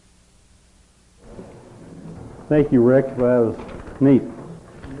Thank you, Rick. Well, that was neat,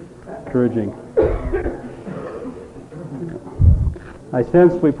 encouraging. I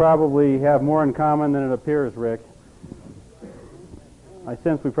sense we probably have more in common than it appears, Rick. I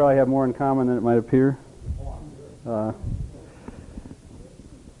sense we probably have more in common than it might appear. And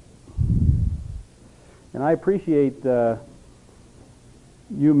I appreciate you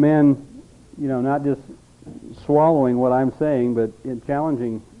men, not just swallowing what I'm saying, but in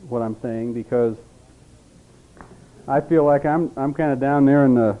challenging what I'm saying, because I feel like I'm kind of down there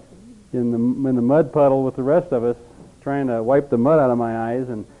in the mud puddle with the rest of us, trying to wipe the mud out of my eyes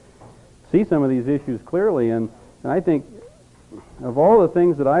and see some of these issues clearly. And I think of all the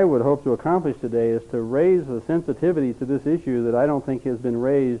things that I would hope to accomplish today is to raise the sensitivity to this issue that I don't think has been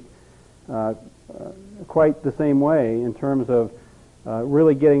raised quite the same way, in terms of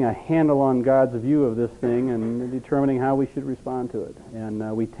really getting a handle on God's view of this thing and determining how we should respond to it.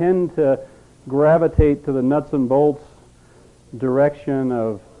 And we tend to gravitate to the nuts and bolts direction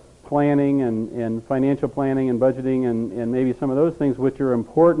of planning and financial planning and budgeting and maybe some of those things which are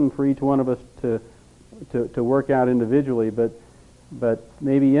important for each one of us to work out individually, but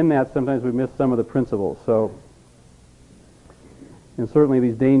maybe in that sometimes we miss some of the principles. So, and certainly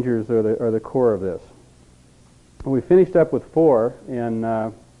these dangers are the core of this. We finished up with 4, and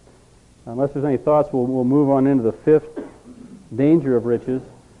unless there's any thoughts, we'll move on into the 5th danger of riches.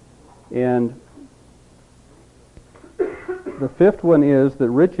 And the 5th one is that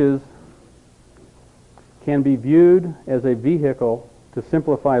riches can be viewed as a vehicle to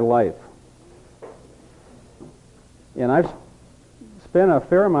simplify life. And I've spent a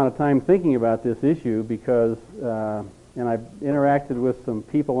fair amount of time thinking about this issue because, and I've interacted with some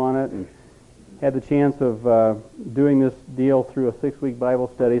people on it and had the chance of doing this deal through a 6-week Bible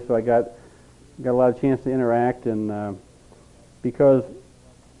study, so I got a lot of chance to interact. And because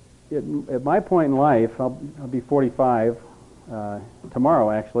at my point in life, I'll be 45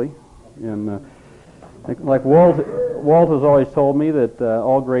 tomorrow, actually, and like Walt has always told me that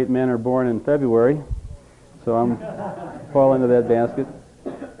all great men are born in February, so I'm fall into that basket.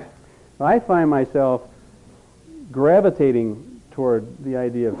 I find myself gravitating toward the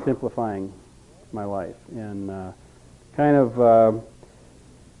idea of simplifying my life, and kind of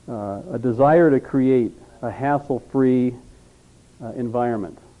a desire to create a hassle-free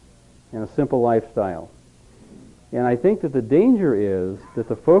environment and a simple lifestyle. And I think that the danger is that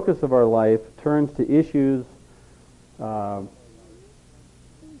the focus of our life turns to issues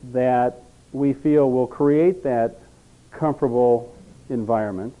that we feel will create that comfortable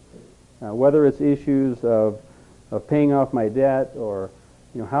environment, whether it's issues of paying off my debt, or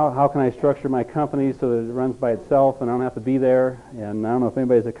how can I structure my company so that it runs by itself and I don't have to be there. And I don't know if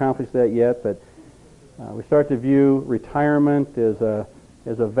anybody's accomplished that yet, but we start to view retirement as a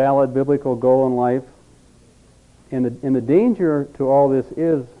valid biblical goal in life. And the danger to all this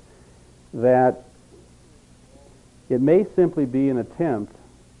is that it may simply be an attempt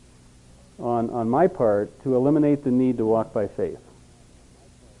on my part to eliminate the need to walk by faith.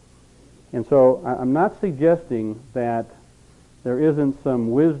 And so I'm not suggesting that there isn't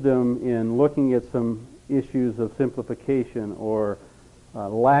some wisdom in looking at some issues of simplification or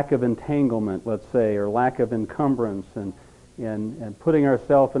lack of entanglement, let's say, or lack of encumbrance, and putting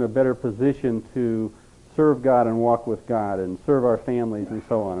ourselves in a better position to serve God and walk with God and serve our families and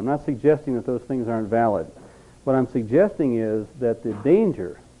so on. I'm not suggesting that those things aren't valid. What I'm suggesting is that the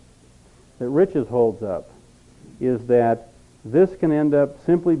danger that riches holds up is that this can end up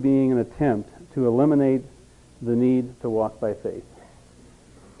simply being an attempt to eliminate the need to walk by faith.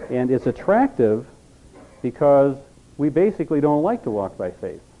 And it's attractive because we basically don't like to walk by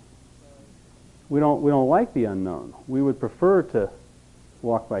faith. We don't like the unknown. We would prefer to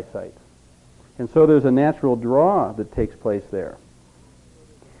walk by sight. And so there's a natural draw that takes place there.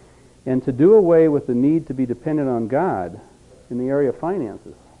 And to do away with the need to be dependent on God in the area of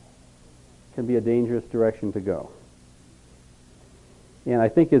finances can be a dangerous direction to go. And I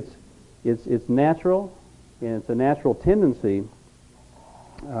think it's natural, and it's a natural tendency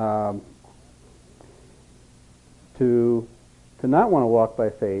to not want to walk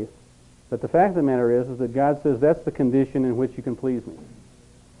by faith. But the fact of the matter is that God says that's the condition in which you can please me.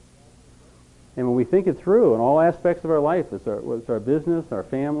 And when we think it through in all aspects of our life, whether it's our business, our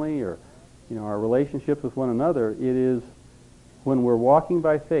family, or our relationships with one another, it is when we're walking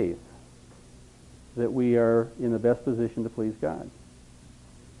by faith that we are in the best position to please God,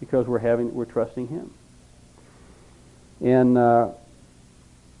 because we're trusting Him. And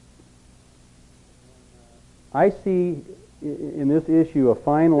I see in this issue a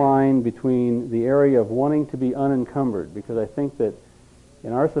fine line between the area of wanting to be unencumbered, because I think that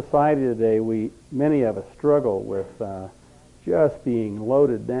In our society today, many of us struggle with just being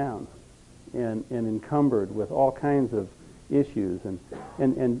loaded down and encumbered with all kinds of issues,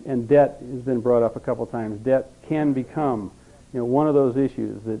 and debt has been brought up a couple times. Debt can become, one of those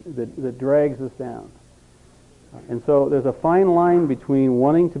issues that drags us down. And so there's a fine line between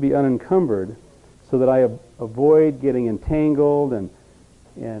wanting to be unencumbered so that I avoid getting entangled and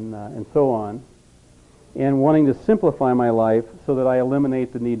so on, and wanting to simplify my life so that I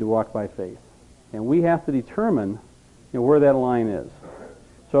eliminate the need to walk by faith. And we have to determine where that line is.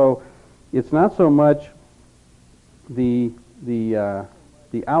 So it's not so much the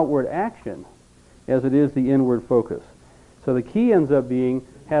outward action as it is the inward focus. So the key ends up being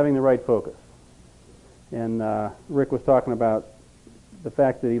having the right focus. And Rick was talking about the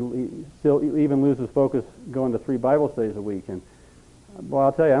fact that he still even loses focus going to 3 Bible studies a week. And well,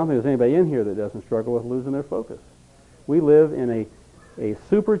 I'll tell you, I don't think there's anybody in here that doesn't struggle with losing their focus. We live in a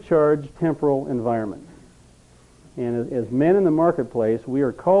supercharged temporal environment. And as men in the marketplace, we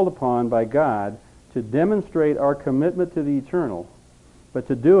are called upon by God to demonstrate our commitment to the eternal, but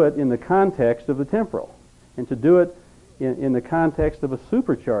to do it in the context of the temporal, and to do it in the context of a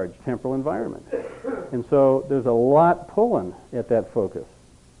supercharged temporal environment. And so there's a lot pulling at that focus,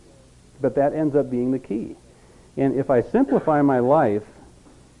 but that ends up being the key. And if I simplify my life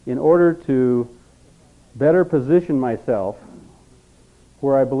in order to better position myself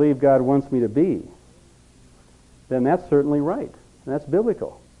where I believe God wants me to be, then that's certainly right. And that's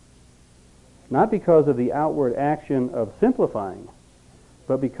biblical. Not because of the outward action of simplifying,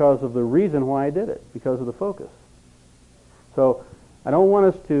 but because of the reason why I did it, because of the focus. So I don't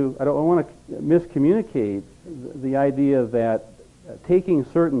want to miscommunicate the idea that taking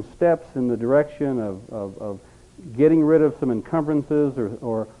certain steps in the direction of getting rid of some encumbrances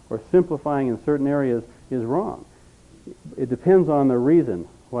or simplifying in certain areas is wrong. It depends on the reason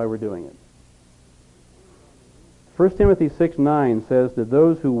why we're doing it. 1 Timothy 6:9 says that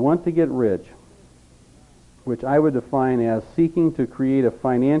those who want to get rich, which I would define as seeking to create a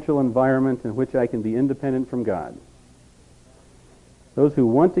financial environment in which I can be independent from God, those who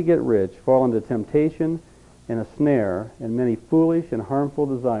want to get rich fall into temptation and a snare and many foolish and harmful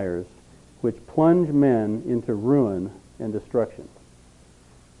desires, which plunge men into ruin and destruction.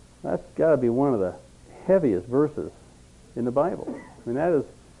 That's got to be one of the heaviest verses in the Bible. I mean,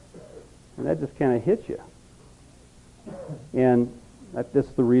 that just kind of hits you. And that's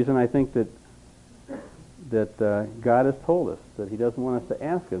the reason I think that God has told us that He doesn't want us to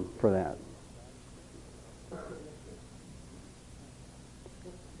ask Him for that.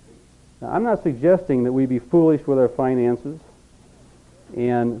 Now, I'm not suggesting that we be foolish with our finances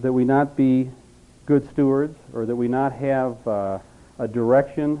and that we not be good stewards, or that we not have a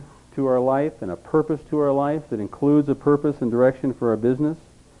direction to our life and a purpose to our life that includes a purpose and direction for our business.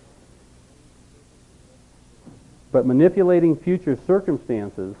 But manipulating future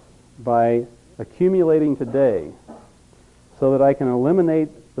circumstances by accumulating today so that I can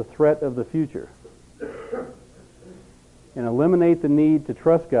eliminate the threat of the future and eliminate the need to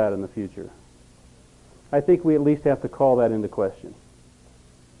trust God in the future, I think we at least have to call that into question.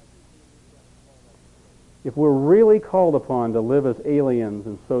 If we're really called upon to live as aliens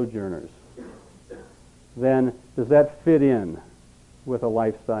and sojourners, then does that fit in with a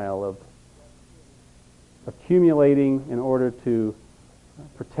lifestyle of accumulating in order to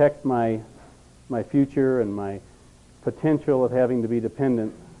protect my future and my potential of having to be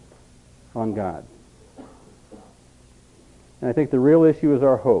dependent on God? And I think the real issue is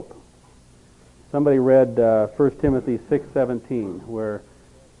our hope. Somebody read 1 Timothy 6:17, where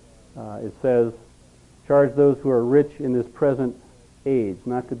it says, "Charge those who are rich in this present age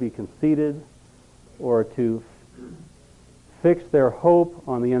not to be conceited or to fix their hope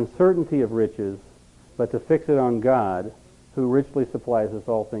on the uncertainty of riches, but to fix it on God, who richly supplies us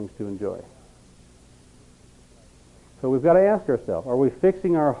all things to enjoy." So we've got to ask ourselves, are we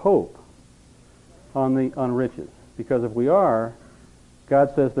fixing our hope on riches? Because if we are,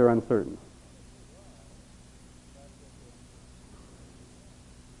 God says they're uncertain.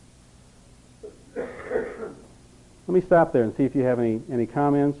 Let me stop there and see if you have any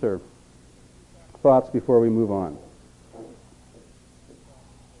comments or thoughts before we move on.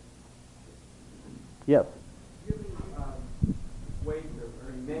 Yes? Do you have any ways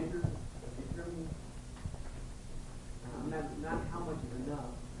or measures of determining not how much is enough?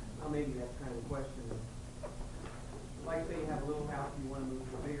 Well, maybe that's kind of the question. Like, say you have a little house and you want to move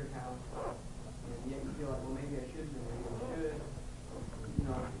to a bigger house, and yet you feel like, well, maybe I shouldn't, or maybe I should.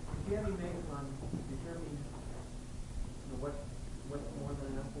 Do you have any measures on determining what's more than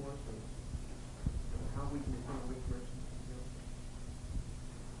enough for us, or how we can determine which direction to go?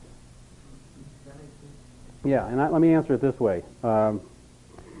 makes sense. Yeah, and let me answer it this way.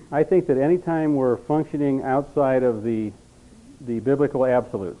 I think that any time we're functioning outside of the biblical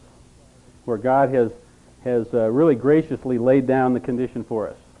absolutes, where God has really graciously laid down the condition for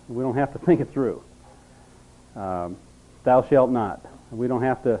us, we don't have to think it through. Thou shalt not. We don't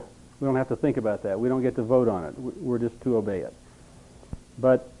have to think about that. We don't get to vote on it. We're just to obey it.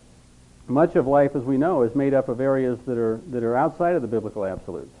 But much of life, as we know, is made up of areas that are outside of the biblical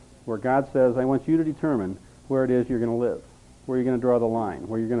absolutes, where God says, I want you to determine where it is you're going to live, where you're going to draw the line,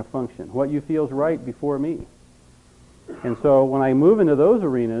 where you're going to function, what you feel is right before me. And so when I move into those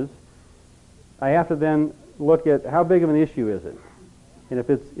arenas, I have to then look at how big of an issue is it. And if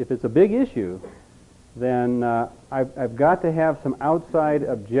it's a big issue, then I've got to have some outside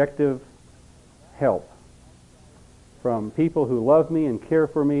objective help from people who love me and care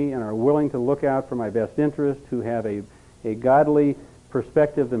for me and are willing to look out for my best interest, who have a godly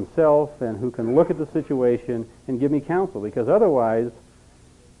perspective themselves and who can look at the situation and give me counsel. Because otherwise,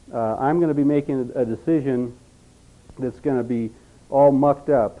 I'm going to be making a decision that's going to be all mucked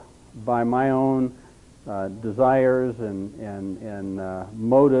up by my own desires and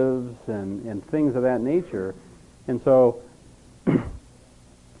motives and things of that nature. And so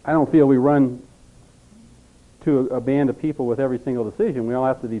I don't feel we run to a band of people with every single decision. We all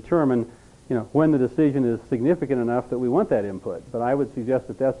have to determine, when the decision is significant enough that we want that input. But I would suggest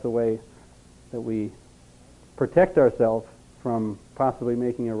that that's the way that we protect ourselves from possibly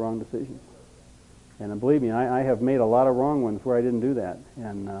making a wrong decision. And believe me, I have made a lot of wrong ones where I didn't do that.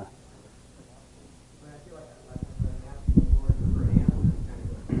 And But I feel like I'm asking the Lord for an answer, kind of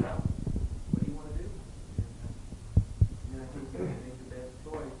go, what do you want to do? And then I think you have to make the best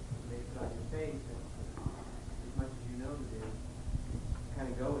choice, make it on your faith, and as much as you know to do, kind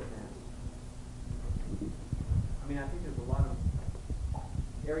of go with that. I mean, I think there's a lot of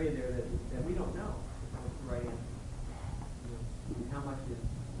area there that we don't know what's the right answer. How much is,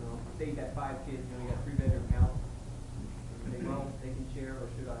 say you got 5 kids, you got a 3-bedroom house. You say, well, they can share,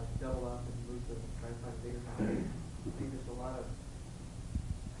 or should I double up and move to try to find a bigger house? I think there's a lot of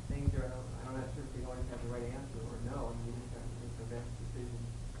things there. I'm not sure if they always have the right answer or no. I mean, you just have to make the best decision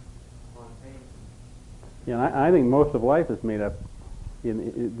on faith. yeah, I think most of life is made up, is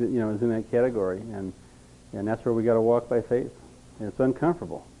in that category, and that's where we got to walk by faith. And it's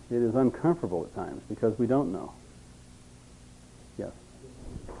uncomfortable. It is uncomfortable at times because we don't know. Yes.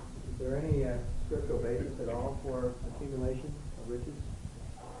 Is there any scriptural basis at all for accumulation of riches?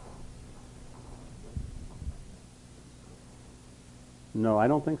 No, I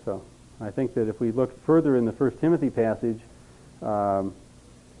don't think so. I think that if we look further in the 1 Timothy passage, where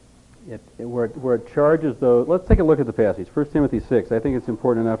it charges those... Let's take a look at the passage, 1 Timothy 6. I think it's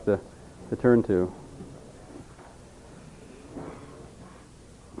important enough to turn to.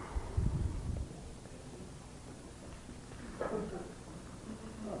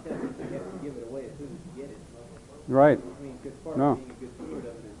 Right. I mean, good part No. of being a good steward of it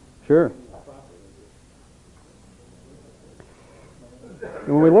is Sure. using it properly.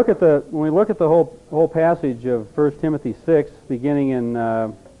 And when we look at the whole passage of 1 Timothy 6, beginning in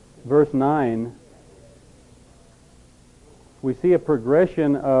verse 9, we see a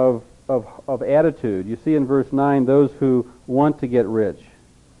progression of attitude. You see in verse 9, those who want to get rich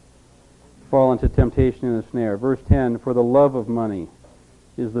fall into temptation and a snare. Verse 10, for the love of money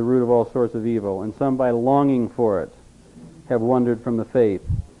is the root of all sorts of evil, and some by longing for it have wandered from the faith.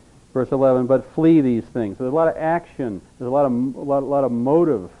 Verse 11, but flee these things. So there's a lot of action, there's a lot of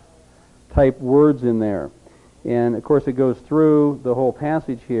motive type words in there. And of course it goes through the whole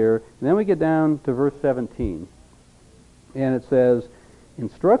passage here. And then we get down to verse 17. And it says,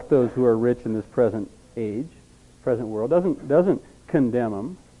 instruct those who are rich in this present age, present world. Doesn't condemn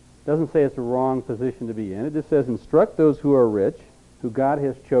them. Doesn't say it's a wrong position to be in. It just says instruct those who are rich, who God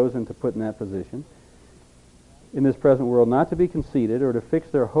has chosen to put in that position, in this present world, not to be conceited or to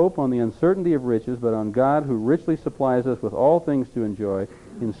fix their hope on the uncertainty of riches, but on God who richly supplies us with all things to enjoy.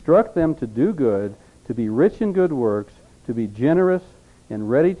 Instruct them to do good, to be rich in good works, to be generous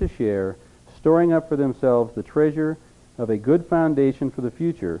and ready to share, storing up for themselves the treasure of a good foundation for the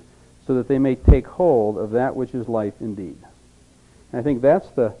future, so that they may take hold of that which is life indeed. And I think that's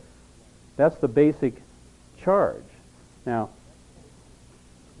the basic charge. Now,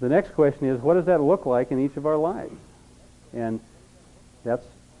 the next question is, what does that look like in each of our lives? And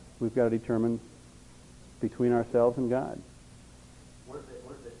we've got to determine between ourselves and God. Where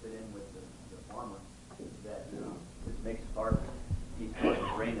does it fit in with the farmer that just makes his harvest, keeps his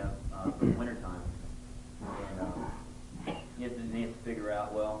grain up for the wintertime? And he has to figure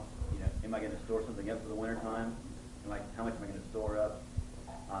out, well, am I going to store something up for the wintertime? How much am I going to store up?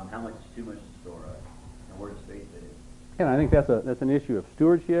 How much is too much to store up? And I think that's an issue of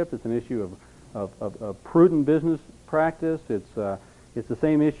stewardship. It's an issue of prudent business practice. It's the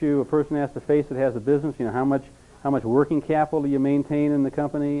same issue a person has to face that has a business. You know, how much working capital do you maintain in the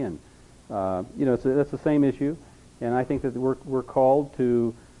company, and you know, that's the same issue. And I think that we're called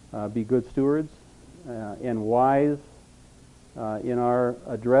to be good stewards and wise in our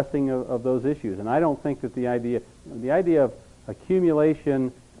addressing of those issues. And I don't think that the idea of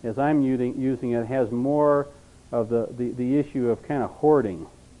accumulation, as I'm using it, has more of the issue of kind of hoarding,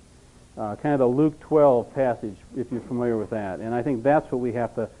 kind of the Luke 12 passage, if you're familiar with that. And I think that's what we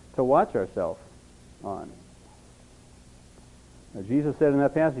have to watch ourselves on. Jesus said in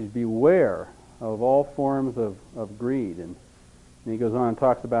that passage, beware of all forms of greed. And he goes on and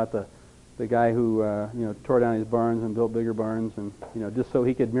talks about the guy who you know, tore down his barns and built bigger barns, and you know, just so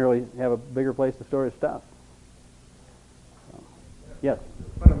he could merely have a bigger place to store his stuff. So, yes?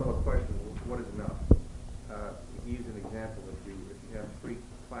 Fundamental question, what is enough? He used an example that if you have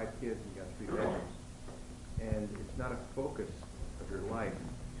 5 kids and you got 3 bedrooms, and it's not a focus of your life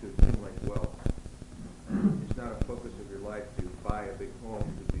to accumulate wealth. It's not a focus of your life to buy a big home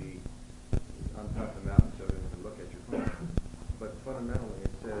to be on top of the mountain so that you can look at your home. But fundamentally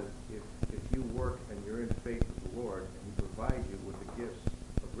it says if you work and you're in faith with the Lord and He provides you with the gifts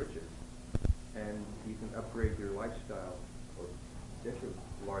of riches, and you can upgrade your lifestyle or get you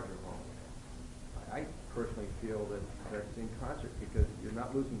a larger home. I personally feel that that's in concert, because you're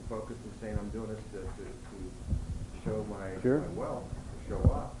not losing focus and saying I'm doing this to show my wealth, to show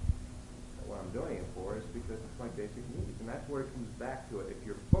off. What I'm doing it for is because it's my basic needs, and that's where it comes back to it. If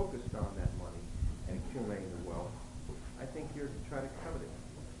you're focused on that money and accumulating the wealth, I think you're trying to covet it.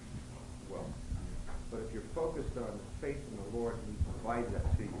 Well, but if you're focused on the faith in the Lord and He provides that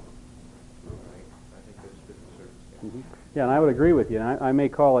to you, right? I think that's different circumstances. Yeah, and I would agree with you. And I may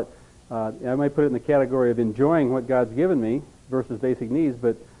call it, I might put it in the category of enjoying what God's given me versus basic needs.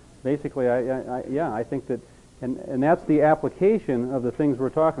 But basically, I think that, and that's the application of the things we're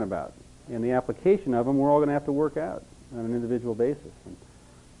talking about. And the application of them, we're all going to have to work out on an individual basis.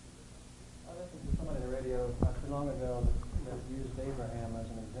 I listened to somebody on the radio not too long ago that used Abraham as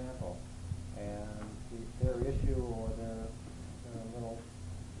an example, and their issue or their little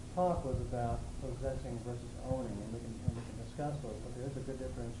talk was about possessing versus owning, and we can discuss those, but there is a good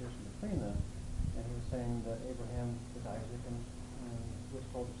differentiation between them. And he was saying that Abraham with Isaac and was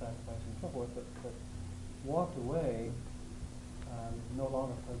told to sacrifice and so forth, but walked away, no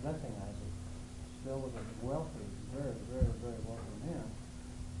longer possessing Isaac, still was a wealthy, very, very, very wealthy man,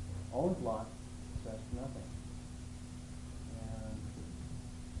 owned Lot, possessed nothing.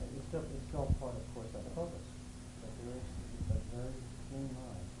 And it's still part, of course, of the focus. But there is a very keen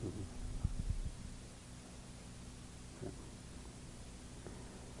mind. Mm-hmm.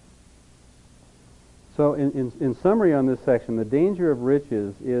 So in summary on this section, the danger of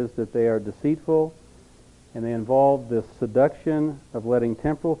riches is that they are deceitful, and they involve this seduction of letting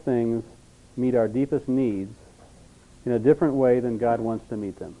temporal things meet our deepest needs in a different way than God wants to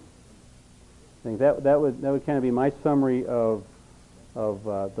meet them. I think that would kind of be my summary of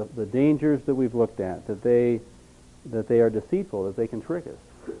the dangers that we've looked at, that they are deceitful, that they can trick us,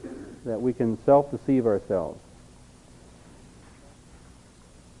 that we can self-deceive ourselves.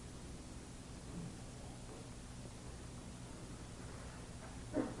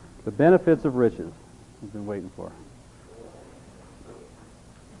 The benefits of riches. We've been waiting for.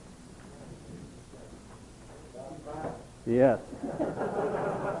 Yes.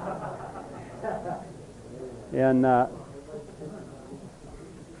 And right.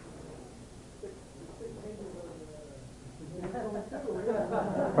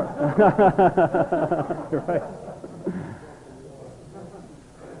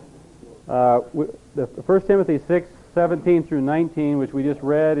 The 1 Timothy 6:17 through 19, which we just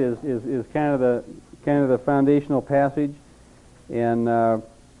read, is kind of the foundational passage, and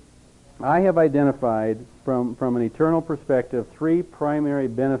I have identified from an eternal perspective 3 primary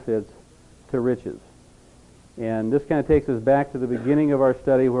benefits to riches. And this kind of takes us back to the beginning of our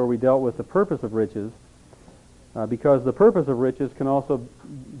study where we dealt with the purpose of riches, because the purpose of riches can also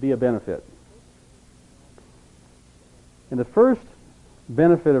be a benefit. And the first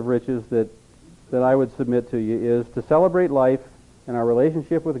benefit of riches that I would submit to you is to celebrate life and our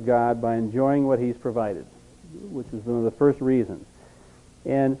relationship with God by enjoying what He's provided, which is one of the first reasons.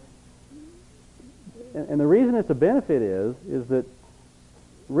 And the reason it's a benefit is that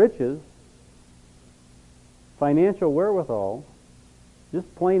riches, financial wherewithal,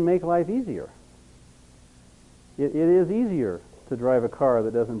 just plain make life easier. It is easier to drive a car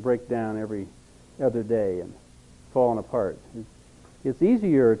that doesn't break down every other day and falling apart. It's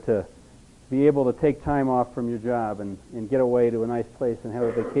easier to be able to take time off from your job and get away to a nice place and have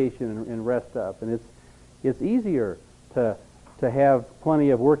a vacation and rest up. And it's easier to have plenty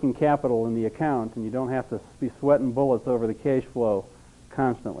of working capital in the account, and you don't have to be sweating bullets over the cash flow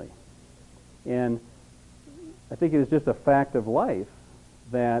constantly. And I think it is just a fact of life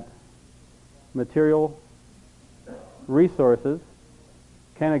that material resources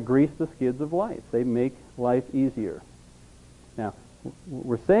kind of grease the skids of life. They make life easier. Now,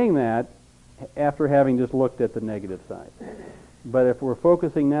 we're saying that after having just looked at the negative side. But if we're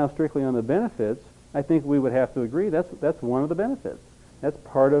focusing now strictly on the benefits, I think we would have to agree that's one of the benefits. That's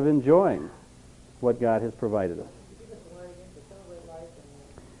part of enjoying what God has provided us.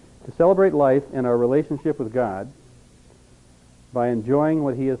 To celebrate life and our relationship with God by enjoying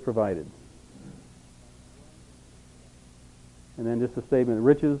what He has provided. And then just a statement,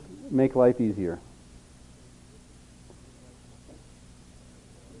 riches make life easier.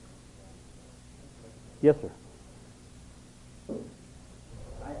 Yes, sir.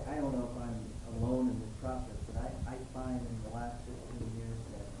 I don't know if I'm alone in this process, but I find in the last 15 years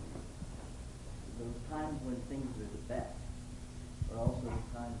that those times when things are the best are also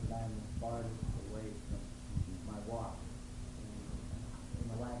the times that I'm farthest away from my walk. In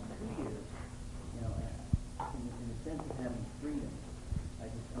the last 2 years, in the sense of having freedom, I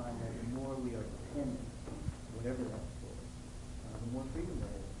just find that the more we are dependent, whatever that's for, the more freedom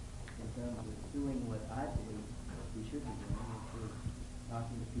there is in terms of doing what I believe we should be doing, which is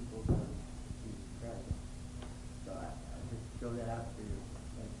talking to people about Jesus Christ. So I just throw that out for your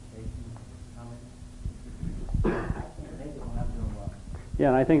education, comment. I can't make it when I'm doing well. Yeah,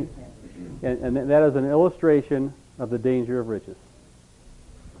 and I think, and that is an illustration of the danger of riches.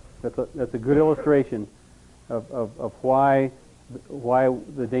 That's a good illustration of why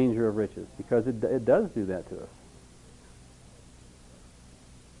the danger of riches, because it does do that to us.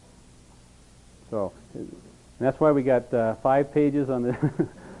 So, and that's why we got 5 pages on the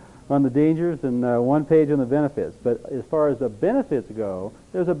on the dangers and 1 page on the benefits. But as far as the benefits go,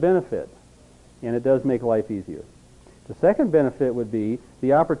 there's a benefit, and it does make life easier. The second benefit would be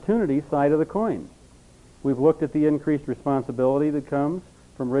the opportunity side of the coin. We've looked at the increased responsibility that comes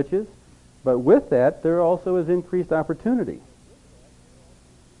from riches, but with that, there also is increased opportunity.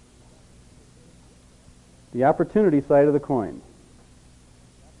 The opportunity side of the coin.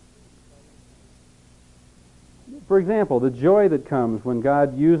 For example, the joy that comes when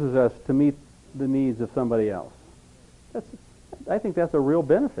God uses us to meet the needs of somebody else. I think that's a real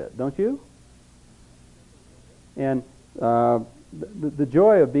benefit, don't you? And the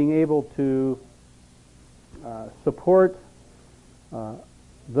joy of being able to support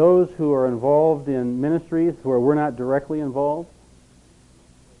those who are involved in ministries where we're not directly involved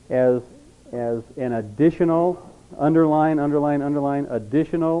as an additional, underline,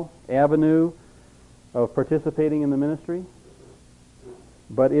 additional avenue of participating in the ministry.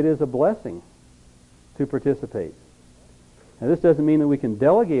 But it is a blessing to participate. Now, this doesn't mean that we can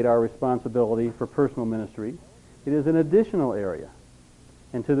delegate our responsibility for personal ministry. It is an additional area.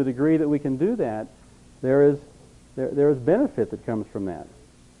 And to the degree that we can do that, there is benefit that comes from that.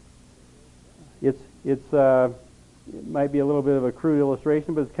 It might be a little bit of a crude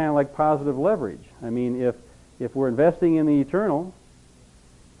illustration, but it's kind of like positive leverage. I mean, if we're investing in the eternal,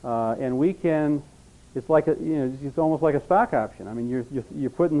 and we can, it's like it's almost like a stock option. I mean, you're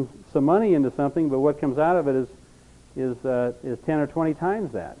putting some money into something, but what comes out of it is 10 or 20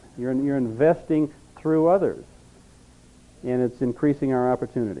 times that. You're investing through others, and it's increasing our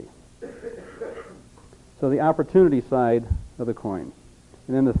opportunity. So the opportunity side of the coin.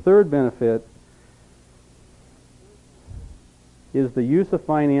 And then the third benefit is the use of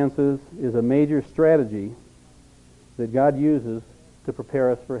finances is a major strategy that God uses to prepare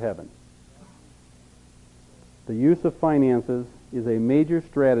us for heaven. The use of finances is a major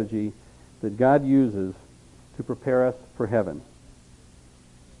strategy that God uses to prepare us for heaven.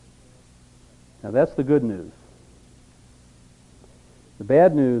 Now that's the good news. The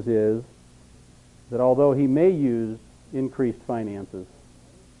bad news is that although He may use increased finances,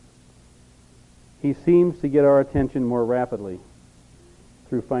 He seems to get our attention more rapidly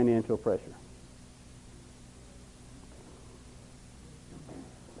through financial pressure.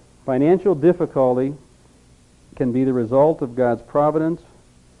 Financial difficulty can be the result of God's providence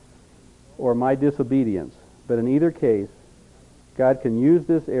or my disobedience, but in either case, God can use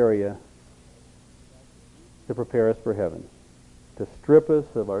this area to prepare us for heaven, to strip us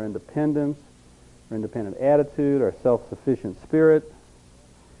of our independence, our independent attitude, our self-sufficient spirit,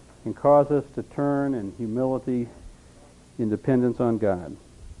 and cause us to turn in humility in dependence on God.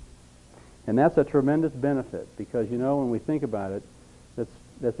 And that's a tremendous benefit because, when we think about it,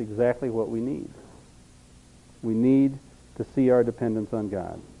 that's exactly what we need. We need to see our dependence on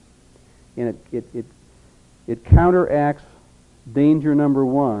God. And it counteracts danger number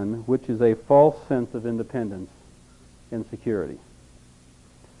one, which is a false sense of independence and security.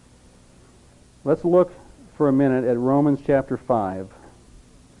 Let's look for a minute at Romans chapter 5.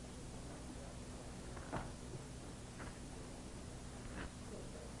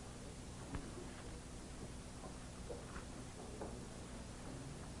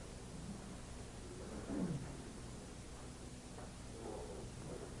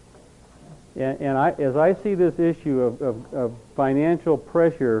 As I see this issue of financial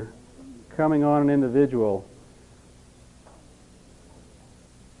pressure coming on an individual,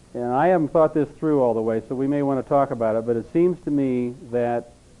 and I haven't thought this through all the way, so we may want to talk about it, but it seems to me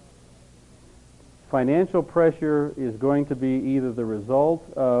that financial pressure is going to be either the result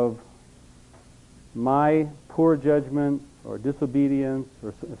of my poor judgment or disobedience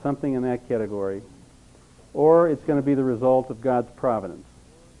or something in that category, or it's going to be the result of God's providence.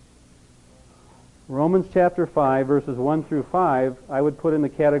 Romans chapter 5, verses 1 through 5, I would put in the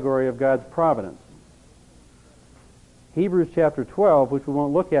category of God's providence. Hebrews chapter 12, which we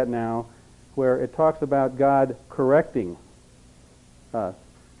won't look at now, where it talks about God correcting us,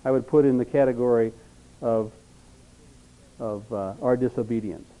 I would put in the category of our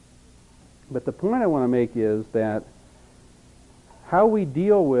disobedience. But the point I want to make is that how we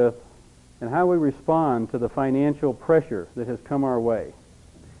deal with and how we respond to the financial pressure that has come our way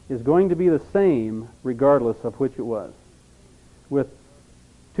is going to be the same regardless of which it was, with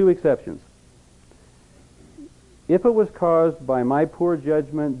two exceptions. If it was caused by my poor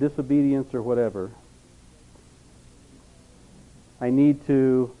judgment, disobedience, or whatever, I need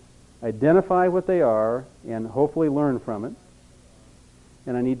to identify what they are and hopefully learn from it,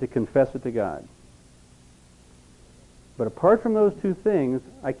 and I need to confess it to God. But apart from those two things,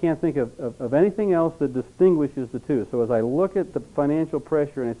 I can't think of anything else that distinguishes the two. So as I look at the financial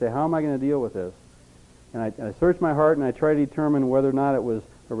pressure and I say, how am I going to deal with this? And I search my heart and I try to determine whether or not it was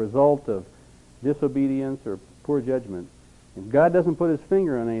a result of disobedience or poor judgment. If God doesn't put his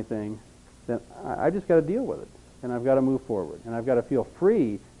finger on anything, then I just got to deal with it. And I've got to move forward. And I've got to feel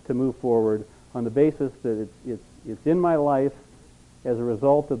free to move forward on the basis that it's in my life as a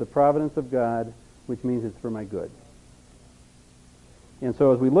result of the providence of God, which means it's for my good. And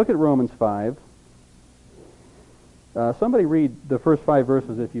so as we look at Romans 5, somebody read the first 5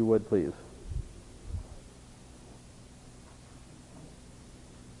 verses if you would, please.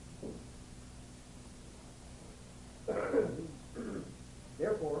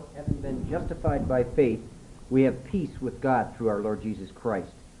 Therefore, having been justified by faith, we have peace with God through our Lord Jesus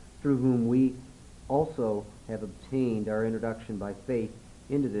Christ, through whom we also have obtained our introduction by faith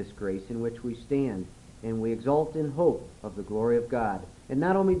into this grace in which we stand, and we exult in hope of the glory of God. And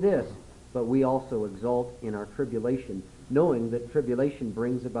not only this, but we also exult in our tribulation, knowing that tribulation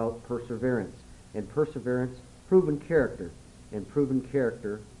brings about perseverance, and perseverance, proven character, and proven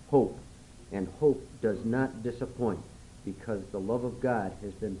character, hope. And hope does not disappoint, because the love of God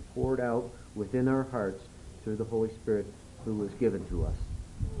has been poured out within our hearts through the Holy Spirit who was given to us.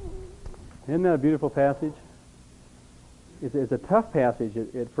 Isn't that a beautiful passage? It's a tough passage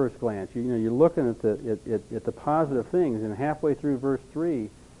at first glance. You're looking at the positive things, and halfway through verse 3,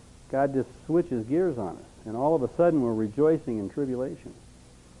 God just switches gears on us, and all of a sudden we're rejoicing in tribulation.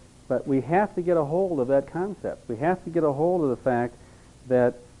 But we have to get a hold of that concept. We have to get a hold of the fact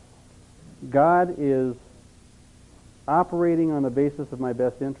that God is operating on the basis of my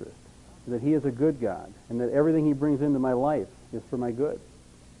best interest, that he is a good God, and that everything he brings into my life is for my good.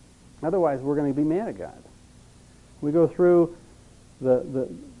 Otherwise, we're going to be mad at God. We go through the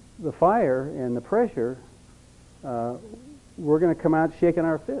fire and the pressure, we're going to come out shaking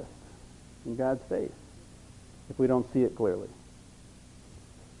our fist in God's face if we don't see it clearly.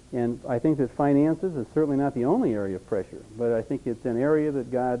 And I think that finances is certainly not the only area of pressure, but I think it's an area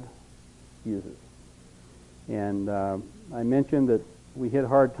that God uses. And I mentioned that we hit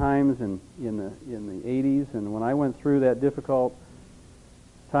hard times in the 80s, and when I went through that difficult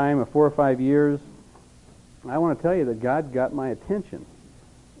time of 4 or 5 years, I want to tell you that God got my attention,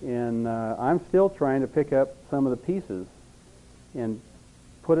 and I'm still trying to pick up some of the pieces and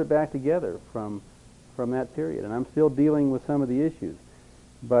put it back together from that period, and I'm still dealing with some of the issues.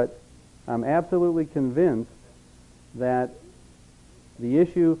 But I'm absolutely convinced that the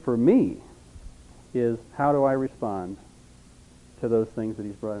issue for me is how do I respond to those things that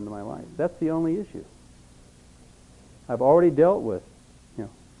he's brought into my life. That's the only issue. I've already dealt with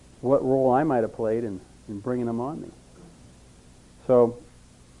what role I might have played in bringing them on me. So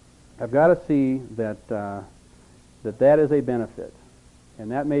I've got to see that is a benefit, And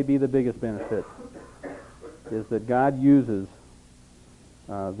that may be the biggest benefit, is that God uses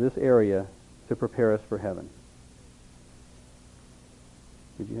this area to prepare us for heaven.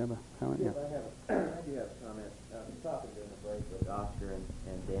 Did you have a comment? Yes, I do have a comment. I was talking during the break with Oscar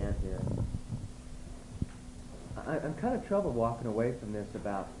and Dan here. I'm kind of troubled walking away from this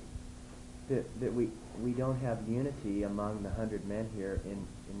about that we don't have unity among the 100 men here in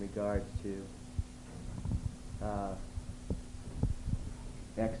regards to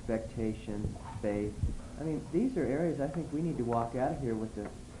expectation, faith. I mean, these are areas I think we need to walk out of here with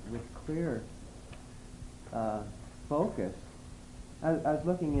clear focus. I was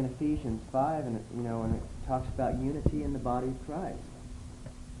looking in Ephesians 5, and and it talks about unity in the body of Christ.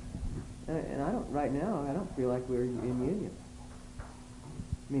 And I don't right now. I don't feel like we're in union.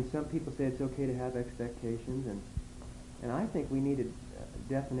 I mean, some people say it's okay to have expectations, and I think we need a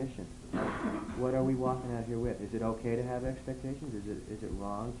definition. What are we walking out here with? Is it okay to have expectations? Is it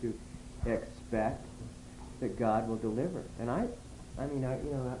wrong to expect that God will deliver? And I mean,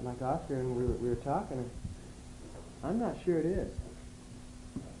 like Oscar and we were talking, I'm not sure it is.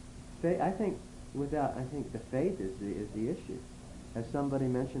 I think the faith is the issue, as somebody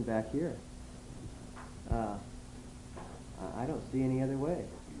mentioned back here. I don't see any other way.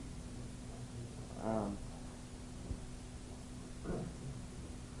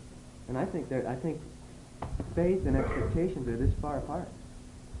 And I think faith and expectations are this far apart.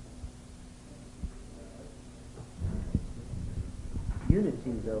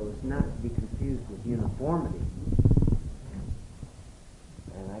 Unity, though, is not to be confused with uniformity.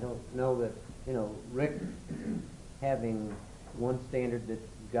 And I don't know that, Rick having one standard that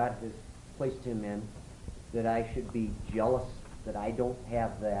God has placed him in, that I should be jealous that I don't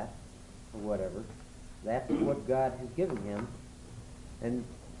have that, or whatever. That's what God has given him, and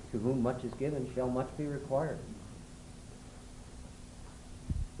to whom much is given shall much be required.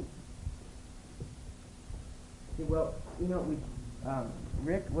 Well,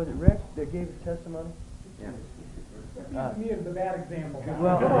 Rick, was it Rick that gave his testimony? Yeah. Me is the bad example.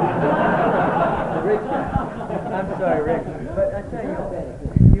 Well, Rick, I'm sorry, Rick, but I tell you,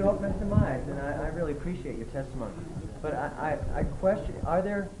 you opened some eyes, and I really appreciate your testimony. But I question,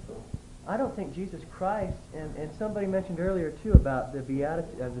 I don't think Jesus Christ, and somebody mentioned earlier too about the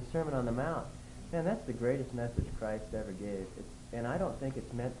Beatitude, the Sermon on the Mount. Man, that's the greatest message Christ ever gave. And I don't think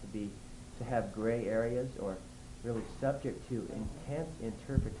it's meant to have gray areas or really subject to intense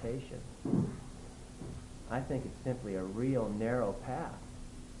interpretation. I think it's simply a real narrow path.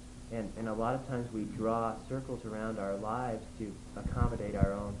 And a lot of times we draw circles around our lives to accommodate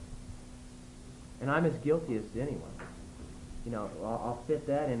our own. And I'm as guilty as anyone. I'll fit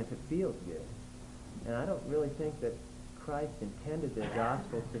that in if it feels good. And I don't really think that Christ intended the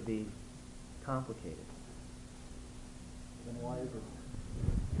gospel to be complicated. Then why is it?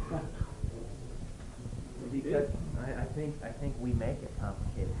 Because I think we make it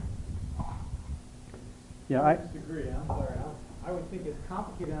complicated. Yeah, I disagree. I'm sorry. I would think it's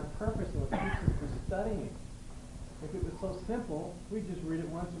complicated on purpose and it keeps us from studying. If it was so simple, we'd just read it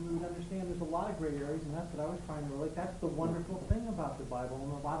once and we would understand there's a lot of gray areas, and that's what I was trying to relate. That's the wonderful thing about the Bible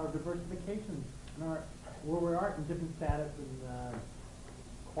and about our diversification and where we are in different status and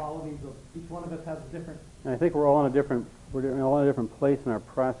qualities of each one of us has a different. And I think we're all in a different place in our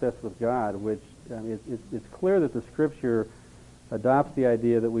process with God, which it's clear that the Scripture adopts the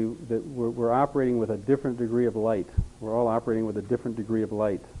idea that we're operating with a different degree of light. We're all operating with a different degree of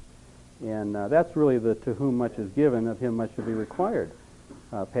light. And that's really the "to whom much is given, of him much shall be required"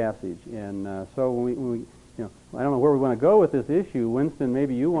 passage. And so when we I don't know where we want to go with this issue. Winston,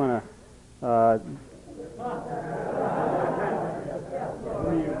 maybe you want to.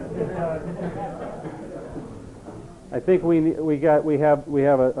 I think we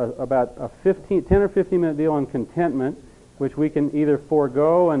have about a 10 or 15 minute deal on contentment, which we can either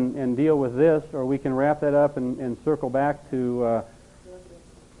forego and deal with this, or we can wrap that up and circle back to.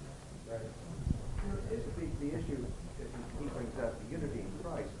 The issue that he brings up, the unity in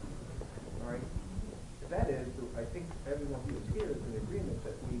Christ. All right, that is, I think everyone who is here is in agreement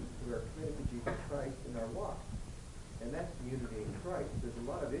that we are committed to Jesus Christ in our walk, and that's the unity in Christ. There's a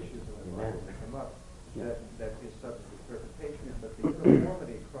lot of issues in the Bible that come up that is subject to interpretation, but the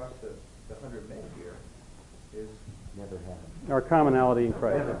uniformity across the 100 men here is Never happened. Our commonality in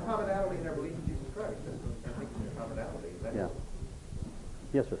Christ. Our commonality in our belief in Jesus Christ. I think it's a commonality. Yeah.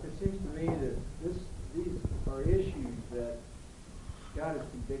 Yes, sir. It seems to me that these are issues that God has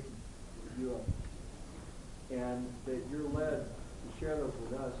convicted you of, and that you're led to share those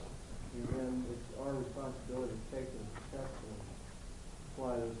with us, and then it's our responsibility to take them successfully,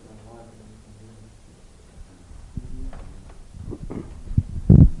 apply those in our life, and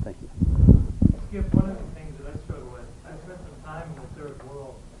Thank you. Skip, one of the things that I struggle with, I spent some time in the third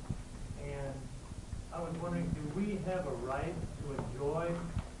world, and I was wondering, do we have a right to enjoy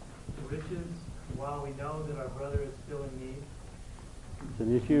the riches while we know that our brother is still in need? It's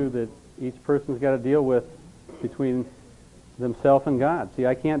an issue that each person's got to deal with between themselves and God. See,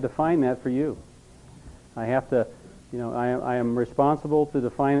 I can't define that for you. I have to, I am responsible to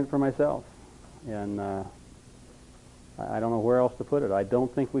define it for myself. And I don't know where else to put it. I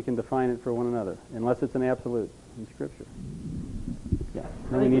don't think we can define it for one another, unless it's an absolute in Scripture. Yeah,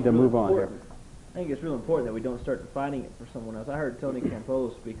 then we need to move on here. I think it's real important that we don't start defining it for someone else. I heard Tony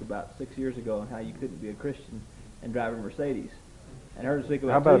Campolo speak about 6 years ago on how you couldn't be a Christian and drive a Mercedes. And I heard him speak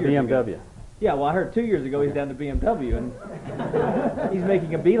about How about 2 years BMW? ago. Yeah, well, I heard 2 years ago he's down to BMW, and he's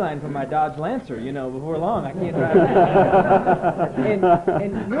making a beeline for my Dodge Lancer, before long. I can't drive it.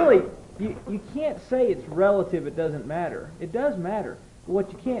 And really, you can't say it's relative, it doesn't matter. It does matter. But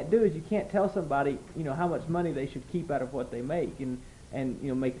what you can't do is you can't tell somebody, how much money they should keep out of what they make and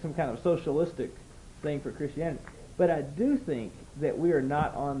make some kind of socialistic thing for Christianity. But I do think that we are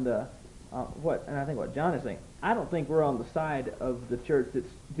not on the, and I think what John is saying, I don't think we're on the side of the church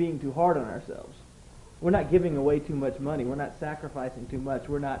that's being too hard on ourselves. We're not giving away too much money. We're not sacrificing too much.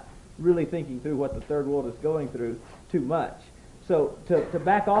 We're not really thinking through what the third world is going through too much. So to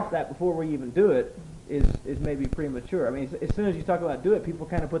back off that before we even do it is maybe premature. I mean, as soon as you talk about do it, people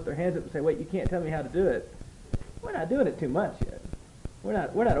kind of put their hands up and say, wait, you can't tell me how to do it. We're not doing it too much yet. We're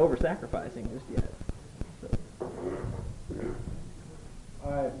not over-sacrificing just yet. So.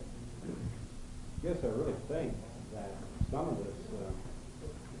 I guess I really think that some of this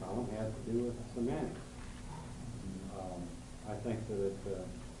problem has to do with semantics. I think that it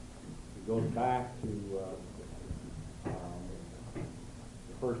goes back to the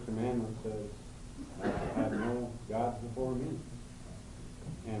first commandment says, "Thou shalt have no gods before me,"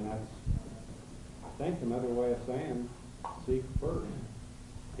 and that's, I think, another way of saying, seek first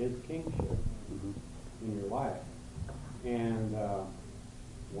His kingship in your life. And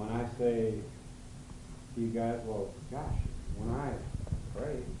when I say to you guys, well, gosh, when I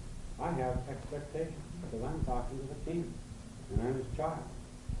pray, I have expectations because I'm talking to the king and I'm his child.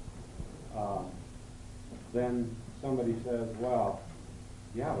 Then somebody says, well,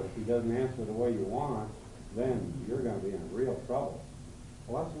 yeah, but if he doesn't answer the way you want, then you're going to be in real trouble.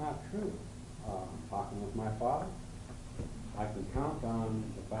 Well, that's not true. I'm talking with my Father. I can count on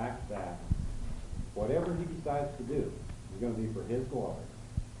the fact that whatever he decides to do is going to be for his glory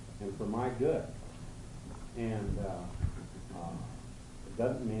and for my good. And it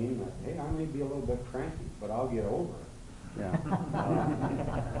doesn't mean that, hey, I may be a little bit cranky, but I'll get over it. Yeah.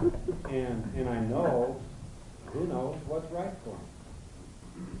 And I know, who knows what's right for him.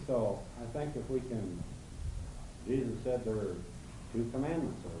 So I think if we can, Jesus said there are 2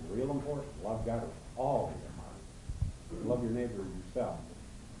 commandments that are real important. Love God with all your heart. Love your neighbor as yourself.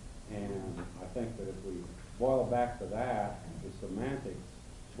 And I think that if we boil back to that, the semantics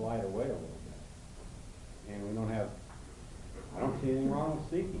slide away a little bit. And we don't have, I don't see anything wrong with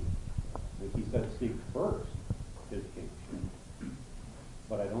seeking. Like he said, seek first His kingship.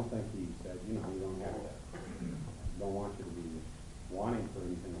 But I don't think he said, you don't have to, don't want you to be wanting for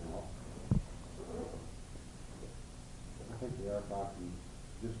anything else. I think we are talking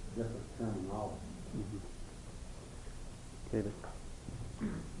just different terminology. David? I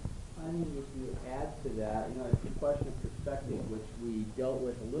mean, if you add to that, it's a question of perspective, which we dealt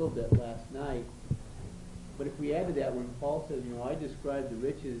with a little bit last night. But if we add to that, when Paul says, I describe the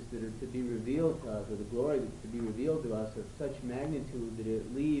riches that are to be revealed to us, or the glory that's to be revealed to us of such magnitude that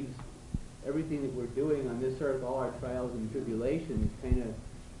it leaves everything that we're doing on this earth, all our trials and tribulations, kind of,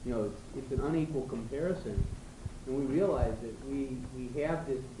 it's an unequal comparison. And we realize that we have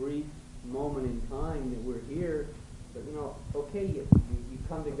this brief moment in time that we're here, but, okay, you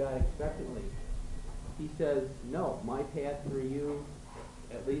come to God expectantly. He says, no, my path for you,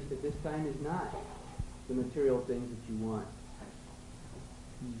 at least at this time, is not the material things that you want.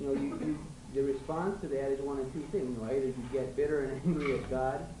 The response to that is one of 2 things. Either you get bitter and angry at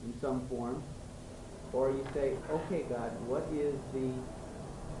God in some form, or you say, okay, God, what is the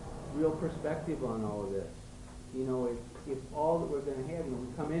real perspective on all of this? If all that we're going to have,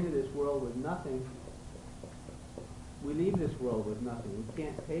 we come into this world with nothing, we leave this world with nothing. We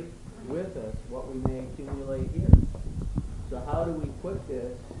can't take with us what we may accumulate here. So how do we put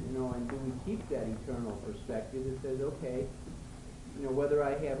this, and do we keep that eternal perspective that says, okay, whether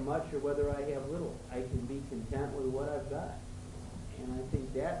I have much or whether I have little, I can be content with what I've got. And I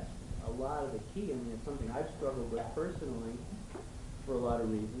think that's a lot of the key. I mean, it's something I've struggled with personally for a lot of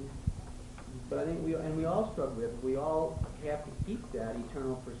reasons. But I think we all struggle with it. We all have to keep that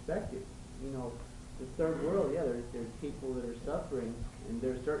eternal perspective. You know, the third world, yeah, there's people that are suffering, and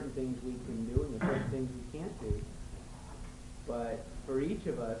there's certain things we can do, and there's certain things we can't do. But for each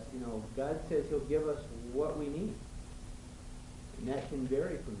of us, you know, God says He'll give us what we need. And that can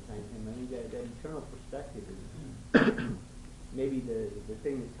vary from time to time. I think that eternal perspective is maybe the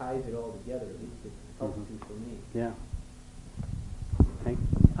thing that ties it all together. At least it helps to for me. Yeah. Hank?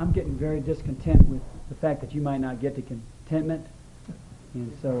 I'm getting very discontent with the fact that you might not get to contentment.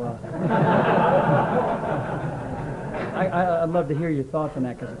 And so I'd love to hear your thoughts on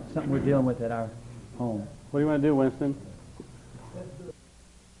that, because it's something we're dealing with at our home. What do you want to do, Winston? What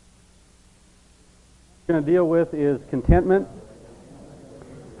we're going to deal with is contentment.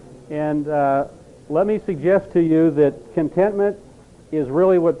 And let me suggest to you that contentment is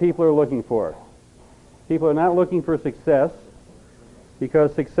really what people are looking for. People are not looking for success,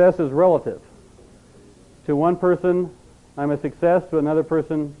 because success is relative. To one person, I'm a success. To another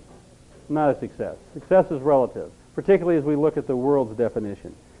person, not a success. Success is relative, particularly as we look at the world's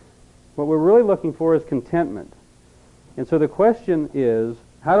definition. What we're really looking for is contentment. And so the question is,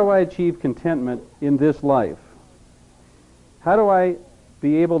 how do I achieve contentment in this life? How do I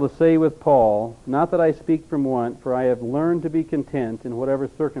be able to say with Paul, not that I speak from want, for I have learned to be content in whatever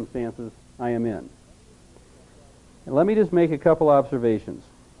circumstances I am in? And let me just make a couple observations.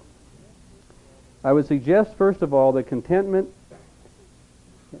 I would suggest, first of all, that contentment,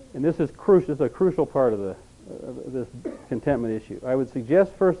 and this is a crucial part of this contentment issue. I would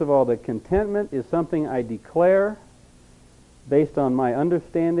suggest, first of all, that contentment is something I declare based on my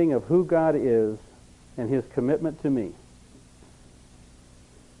understanding of who God is and His commitment to me.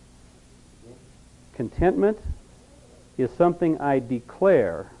 Contentment is something I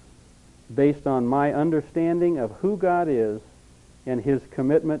declare based on my understanding of who God is and His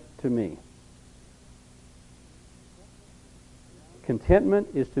commitment to me. Contentment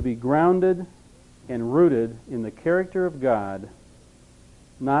is to be grounded and rooted in the character of God,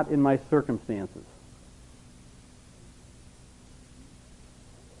 not in my circumstances.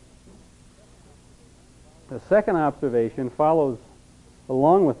 The second observation follows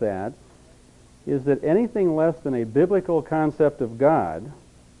along with that, is that anything less than a biblical concept of God,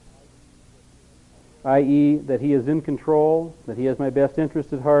 i.e., that He is in control, that He has my best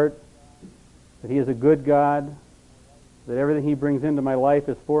interest at heart, that He is a good God, that everything He brings into my life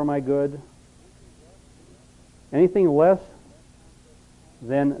is for my good, anything less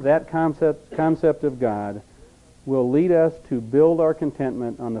than that concept of God will lead us to build our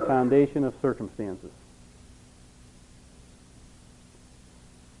contentment on the foundation of circumstances.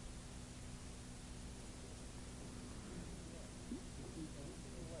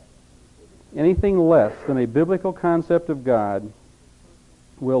 Anything less than a biblical concept of God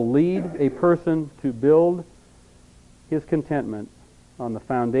will lead a person to build his contentment on the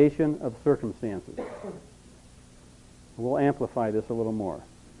foundation of circumstances. We'll amplify this a little more.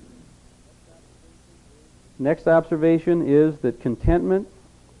 Next observation is that contentment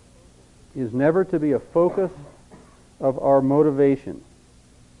is never to be a focus of our motivation.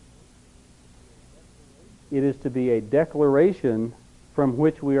 It is to be a declaration from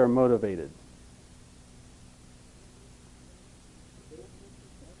which we are motivated.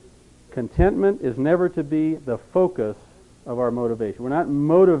 Contentment is never to be the focus of our motivation. We're not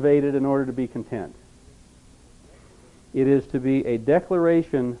motivated in order to be content. It is to be a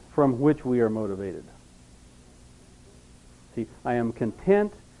declaration from which we are motivated. See, I am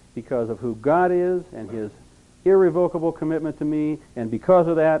content because of who God is and His irrevocable commitment to me, and because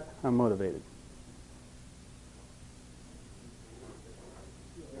of that, I'm motivated.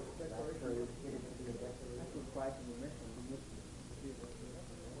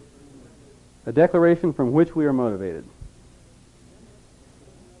 A declaration from which we are motivated.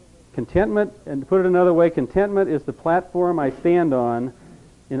 Contentment, and to put it another way, contentment is the platform I stand on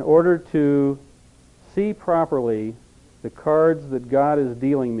in order to see properly the cards that God is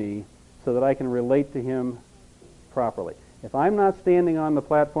dealing me so that I can relate to Him properly. If I'm not standing on the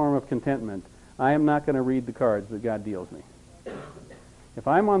platform of contentment, I am not going to read the cards that God deals me. If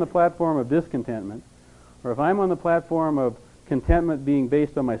I'm on the platform of discontentment, or if I'm on the platform of contentment being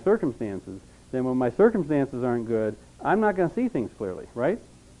based on my circumstances, then when my circumstances aren't good, I'm not going to see things clearly, right?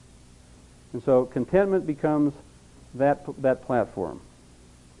 And so contentment becomes that platform.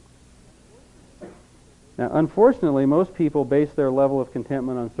 Now, unfortunately, most people base their level of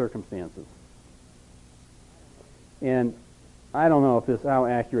contentment on circumstances. And I don't know how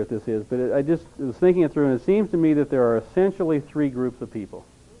accurate this is, but I just was thinking it through, and it seems to me that there are essentially three groups of people.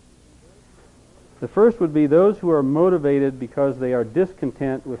 The first would be those who are motivated because they are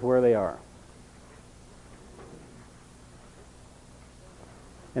discontent with where they are.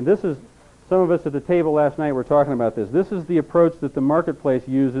 And this is, some of us at the table last night were talking about this. This is the approach that the marketplace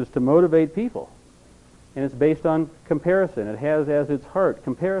uses to motivate people. And it's based on comparison. It has as its heart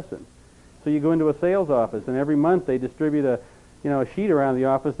comparison. So you go into a sales office, and every month they distribute a sheet around the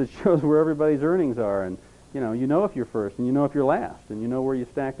office that shows where everybody's earnings are, and you know if you're first, and you know if you're last, and you know where you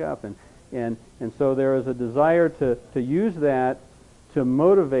stack up, and so there is a desire to use that to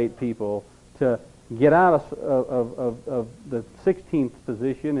motivate people to get out of the 16th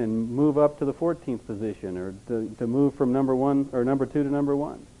position and move up to the 14th position, or to move from number 1 or number 2 to number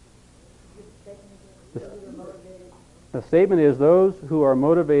 1. The statement is those who are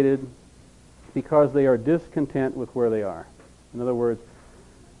motivated because they are discontent with where they are. In other words,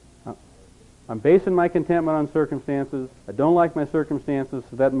 I'm basing my contentment on circumstances. I don't like my circumstances,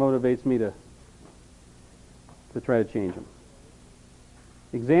 so that motivates me to try to change them.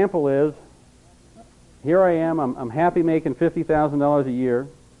 Example is, here I am, I'm happy making $50,000 a year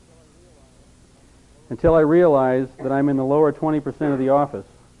until I realize that I'm in the lower 20% of the office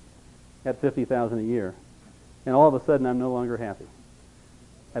at $50,000 a year. And all of a sudden I'm no longer happy.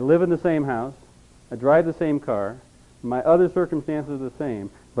 I live in the same house, I drive the same car, my other circumstances are the same,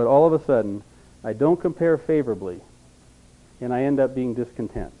 but all of a sudden I don't compare favorably and I end up being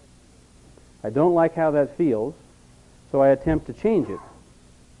discontent. I don't like how that feels, so I attempt to change it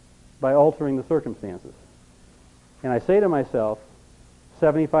by altering the circumstances. And I say to myself,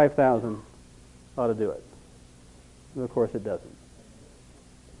 75,000 ought to do it. And of course it doesn't.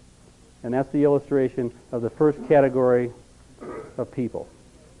 And that's the illustration of the first category of people.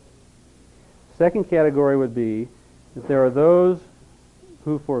 Second category would be that there are those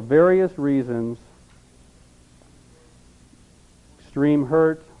who, for various reasons, extreme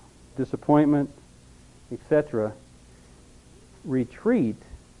hurt, disappointment, etc., retreat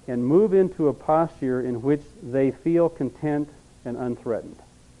and move into a posture in which they feel content and unthreatened.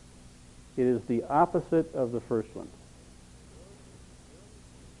 It is the opposite of the first one.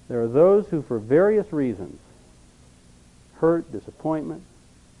 There are those who, for various reasons, hurt, disappointment,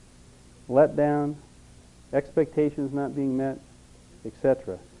 letdown, expectations not being met,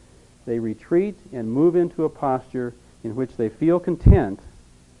 etc., they retreat and move into a posture in which they feel content,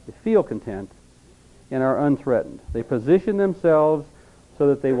 and are unthreatened. They position themselves so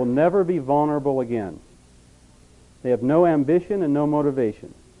that they will never be vulnerable again. They have no ambition and no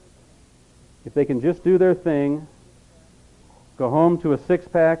motivation. If they can just do their thing, go home to a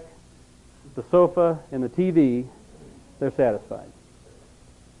six-pack, the sofa, and the TV, they're satisfied.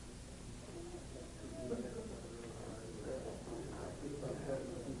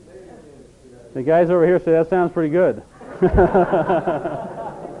 The guys over here say that sounds pretty good. How do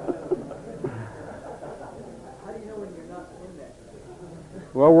you know when you're not in that?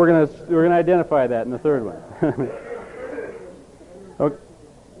 Well, we're gonna identify that in the third one. Okay.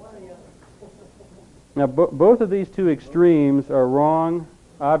 Now, both of these two extremes are wrong,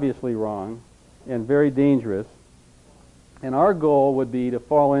 obviously wrong, and very dangerous. And our goal would be to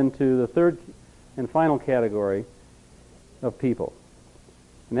fall into the third and final category of people.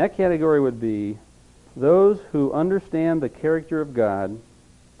 And that category would be those who understand the character of God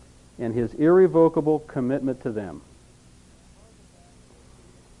and His irrevocable commitment to them.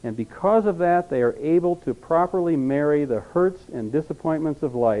 And because of that, they are able to properly marry the hurts and disappointments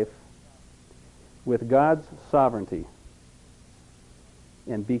of life with God's sovereignty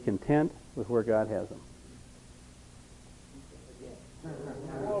and be content with where God has them.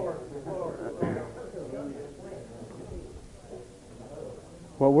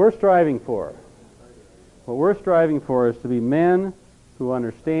 What we're striving for is to be men who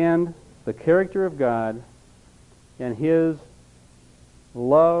understand the character of God and His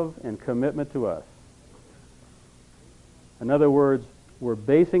love and commitment to us. In other words, we're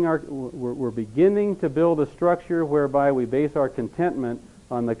beginning to build a structure whereby we base our contentment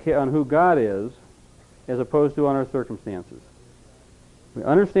on who God is, as opposed to on our circumstances. We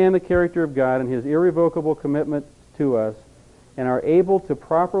understand the character of God and His irrevocable commitment to us, and are able to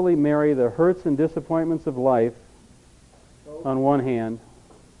properly marry the hurts and disappointments of life on one hand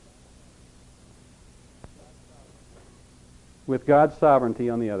with God's sovereignty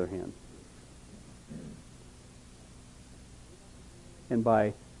on the other hand. And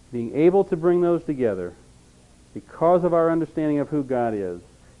by being able to bring those together, because of our understanding of who God is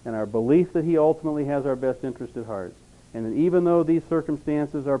and our belief that He ultimately has our best interest at heart, and that even though these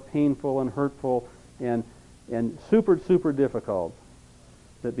circumstances are painful and hurtful and super difficult,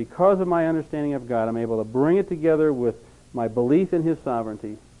 that because of my understanding of God, I'm able to bring it together with my belief in His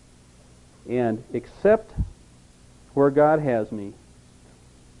sovereignty and accept where God has me,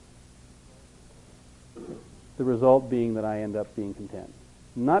 the result being that I end up being content.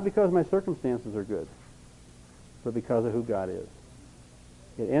 not because my circumstances are good, but because of who God is.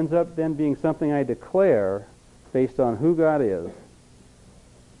 It ends up then being something I declare based on who God is.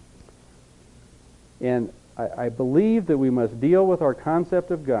 And I believe that we must deal with our concept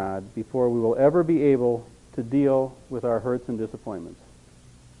of God before we will ever be able to deal with our hurts and disappointments.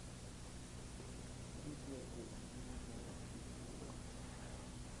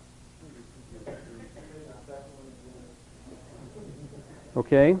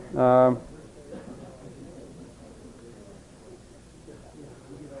 Okay.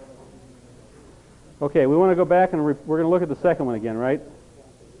 Okay, we want to go back and we're going to look at the second one again, right?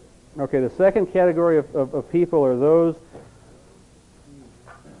 Okay, the second category of people are those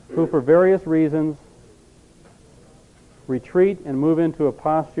who, for various reasons, retreat and move into a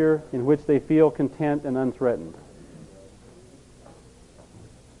posture in which they feel content and unthreatened.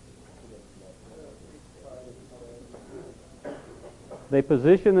 They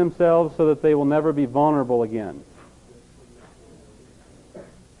position themselves so that they will never be vulnerable again.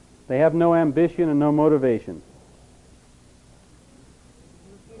 They have no ambition and no motivation.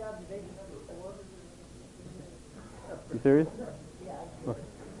 You serious?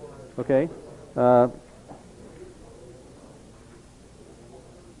 Okay.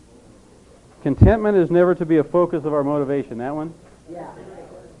 Contentment is never to be a focus of our motivation. That one? Yeah.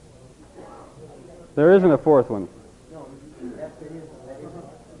 There isn't a fourth one. No, yes, there is.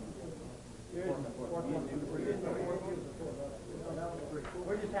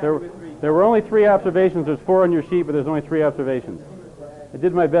 There were only 3 observations. There's 4 on your sheet, but there's only 3 observations. I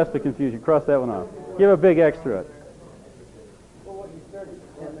did my best to confuse you. Cross that one off. Give a big X to it. Well, what you started,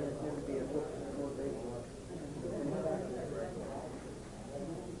 contentment is never be a book of motivation.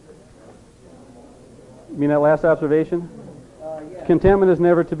 You mean that last observation? Yeah. Contentment is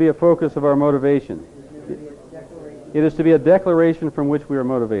never to be a focus of our motivation. It is to be a declaration from which we are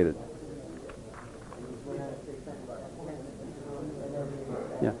motivated.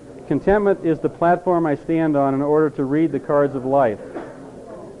 Yeah. Contentment is the platform I stand on in order to read the cards of life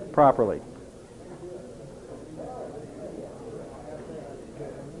properly.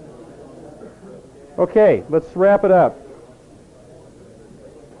 Okay, let's wrap it up.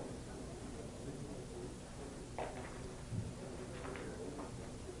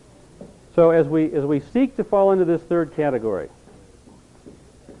 So as we seek to fall into this third category,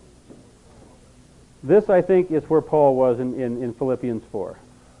 this, I think, is where Paul was in Philippians 4. It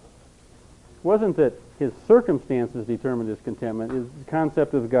wasn't that his circumstances determined his contentment. His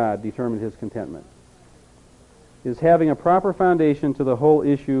concept of God determined his contentment. Is having a proper foundation to the whole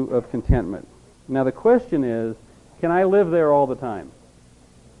issue of contentment. Now the question is, can I live there all the time?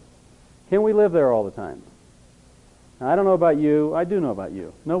 Can we live there all the time? Now, I don't know about you. I do know about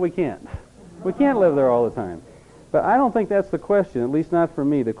you. No, we can't. We can't live there all the time. But I don't think that's the question, at least not for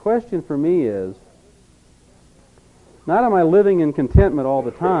me. The question for me is, not am I living in contentment all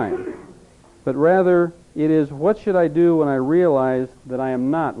the time, but rather it is, what should I do when I realize that I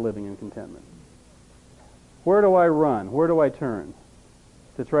am not living in contentment? Where do I run? Where do I turn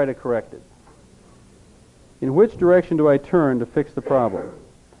to try to correct it? In which direction do I turn to fix the problem,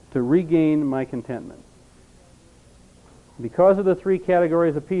 to regain my contentment? Because of the 3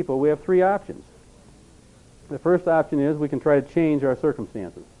 categories of people, we have 3 options. The first option is we can try to change our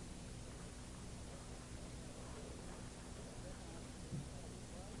circumstances.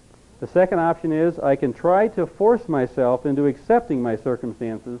 The second option is I can try to force myself into accepting my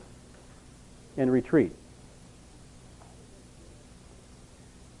circumstances and retreat.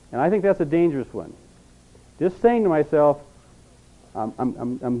 And I think that's a dangerous one. Just saying to myself,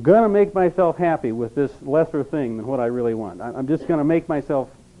 I'm going to make myself happy with this lesser thing than what I really want. I'm just going to make myself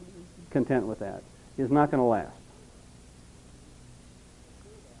content with that. It's not going to last.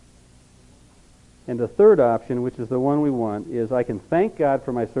 And the third option, which is the one we want, is I can thank God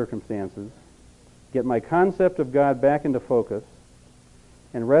for my circumstances, get my concept of God back into focus,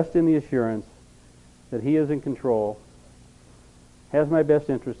 and rest in the assurance that He is in control, has my best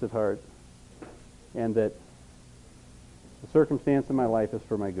interest at heart, and that the circumstance in my life is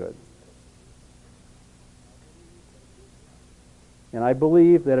for my good. And I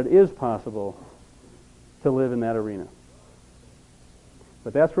believe that it is possible to live in that arena.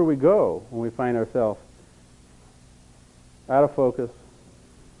 But that's where we go when we find ourselves out of focus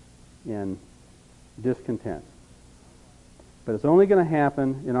and discontent. But it's only going to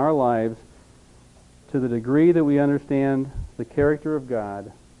happen in our lives to the degree that we understand the character of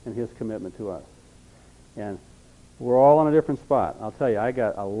God and His commitment to us. And we're all on a different spot. I'll tell you, I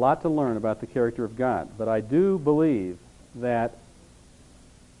got a lot to learn about the character of God. But I do believe that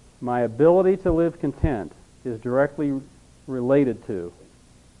my ability to live content is directly related to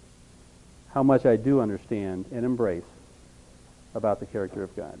how much I do understand and embrace about the character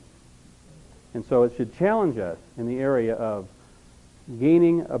of God. And so it should challenge us in the area of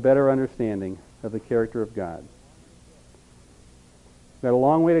gaining a better understanding of the character of God. We've got a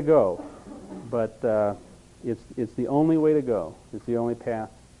long way to go, but it's the only way to go. It's the only path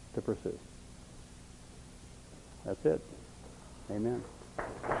to pursue. That's it. Amen.